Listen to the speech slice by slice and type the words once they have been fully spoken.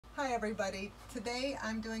Hi everybody. Today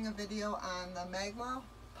I'm doing a video on the Magma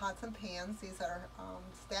pots and pans. These are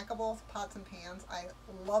stackable pots and pans. I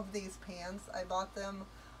love these pans. I bought them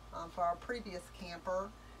for our previous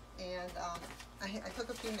camper, and I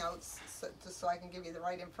took a few notes just so I can give you the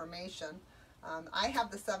right information. I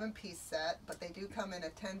have the 7-piece set, but they do come in a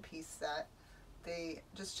 10-piece set.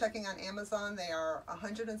 Just checking on Amazon, they are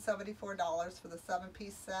 $174 for the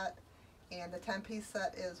 7-piece set, and the 10-piece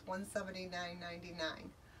set is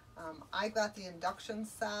 $179.99. I got the induction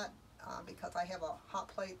set because I have a hot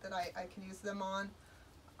plate that I can use them on.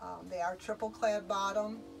 They are triple clad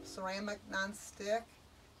bottom, ceramic non-stick,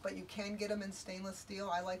 but you can get them in stainless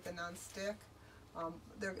steel. I like the non-stick.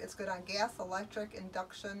 It's good on gas, electric,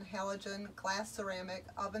 induction, halogen, glass, ceramic,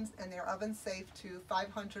 ovens, and they're oven safe to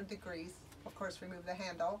 500 degrees. Of course, remove the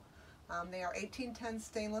handle. They are 1810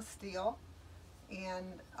 stainless steel,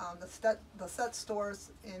 and the set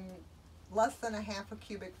stores in less than a half a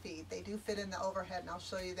cubic feet. They do fit in the overhead, and I'll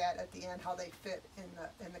show you that at the end, how they fit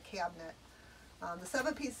in the cabinet. The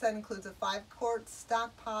 7-piece set includes a 5-quart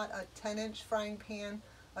stock pot, a 10-inch frying pan,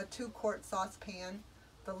 a 2-quart saucepan,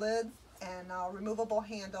 the lids, and a removable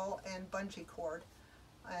handle, and bungee cord.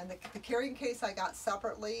 And the carrying case I got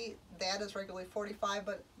separately. That is regularly $45,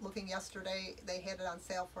 but looking yesterday, they had it on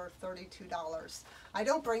sale for $32. I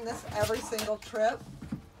don't bring this every single trip.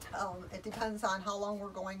 It depends on how long we're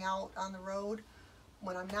going out on the road.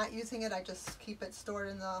 When I'm not using it, I just keep it stored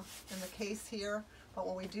in the case here. But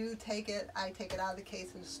when we do take it, I take it out of the case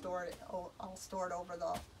and store it. I'll store it over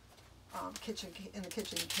the kitchen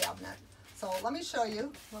cabinet. So let me show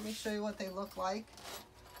you. Let me show you what they look like.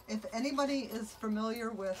 If anybody is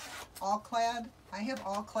familiar with all-clad, I have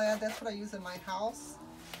all-clad. That's what I use in my house,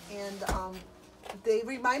 and they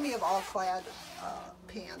remind me of all-clad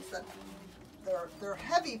pans. They're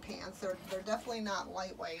heavy pans. They're definitely not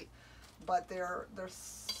lightweight, but they're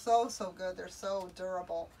so good. They're so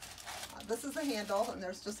durable. This is the handle, and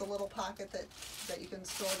there's just a little pocket that you can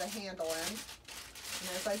store the handle in. And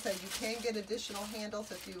as I said, you can get additional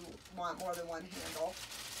handles if you want more than one handle.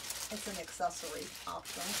 It's an accessory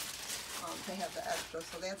option to have the extra.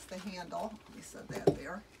 So that's the handle. We said that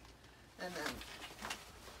there. And then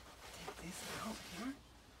take these out here.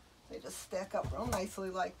 They just stack up real nicely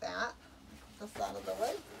like that. Put this out of the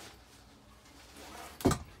way.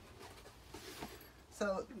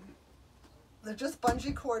 So they're just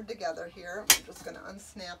bungee cord together here. I'm just going to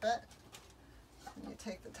unsnap it. And you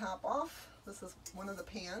take the top off. This is one of the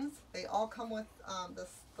pans. They all come with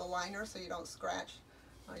the liner so you don't scratch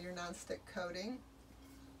your non-stick coating.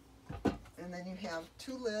 And then you have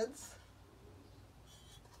 2 lids.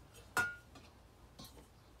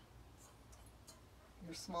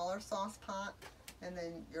 Your smaller sauce pot, and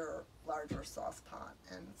then your larger sauce pot.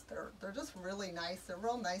 And they're just really nice. They're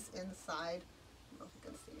real nice inside. I don't know if you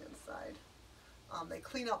can see inside. They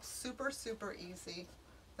clean up super easy.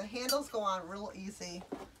 The handles go on real easy.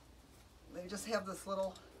 They just have this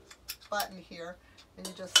little button here, and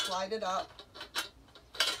you just slide it up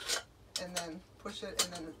and then push it,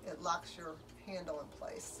 and then it locks your handle in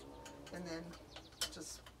place. And then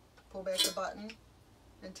just pull back the button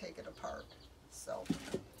and take it apart. So,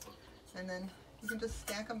 and then you can just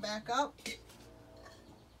stack them back up,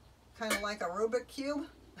 kind of like a Rubik's Cube.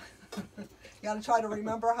 You got to try to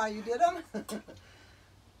remember how you did them.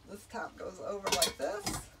 This top goes over like this,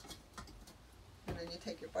 and then you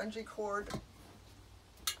take your bungee cord,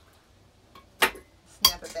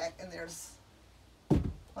 snap it back, and there's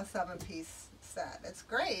a 7-piece set. It's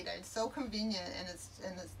great. It's so convenient,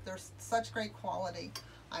 and they're such great quality.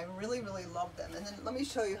 I really love them. And then let me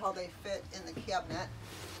show you how they fit in the cabinet.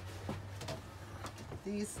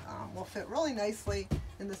 These will fit really nicely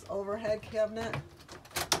in this overhead cabinet.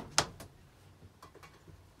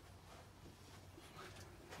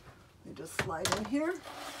 They just slide in here,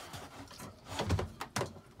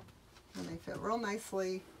 and they fit real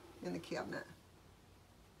nicely in the cabinet.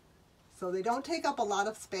 So they don't take up a lot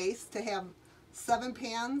of space. To have 7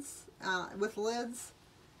 pans with lids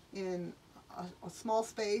in a small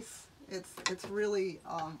space, it's really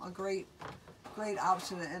a great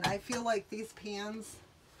option. And I feel like these pans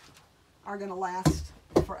are going to last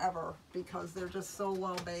forever because they're just so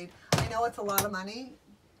well made. I know it's a lot of money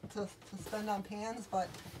to spend on pans, but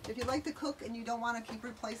if you like to cook and you don't want to keep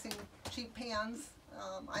replacing cheap pans,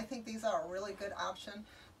 I think these are a really good option.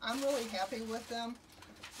 I'm really happy with them.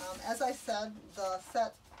 As I said, the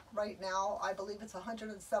set right now, I believe it's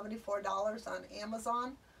 $174 on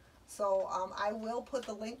Amazon. So I will put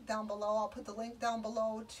the link down below. I'll put the link down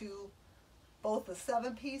below to both the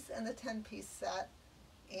 7-piece and the 10-piece set.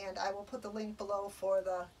 And I will put the link below for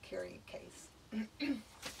the carry case.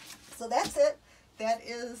 So that's it. that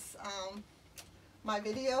is my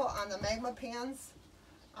video on the Magma pans.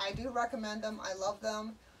 I do recommend them. I love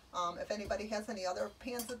them. If anybody has any other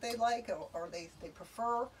pans that they like or they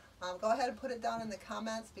prefer, go ahead and put it down in the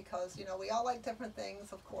comments, because you know we all like different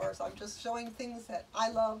things. Of course, I'm just showing things that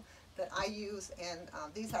I love, that I use, and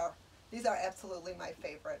these are absolutely my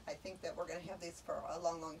favorite. I think that we're going to have these for a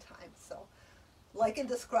long time. So like and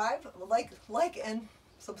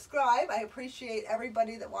subscribe. I appreciate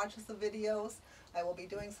everybody that watches the videos. I will be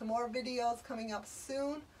doing some more videos coming up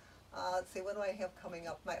soon. Let's see, what do I have coming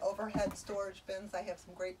up? My overhead storage bins. I have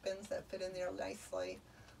some great bins that fit in there nicely.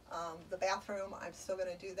 The bathroom, I'm still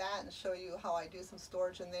going to do that and show you how I do some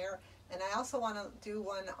storage in there. And I also want to do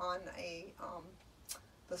one on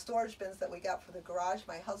the storage bins that we got for the garage.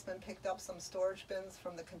 My husband picked up some storage bins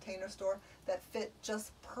from the Container Store that fit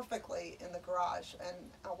just perfectly in the garage, and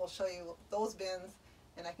I will show you those bins,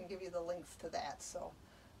 and I can give you the links to that. So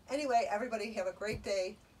anyway, everybody have a great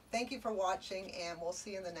day. Thank you for watching, and we'll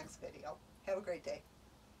see you in the next video. Have a great day.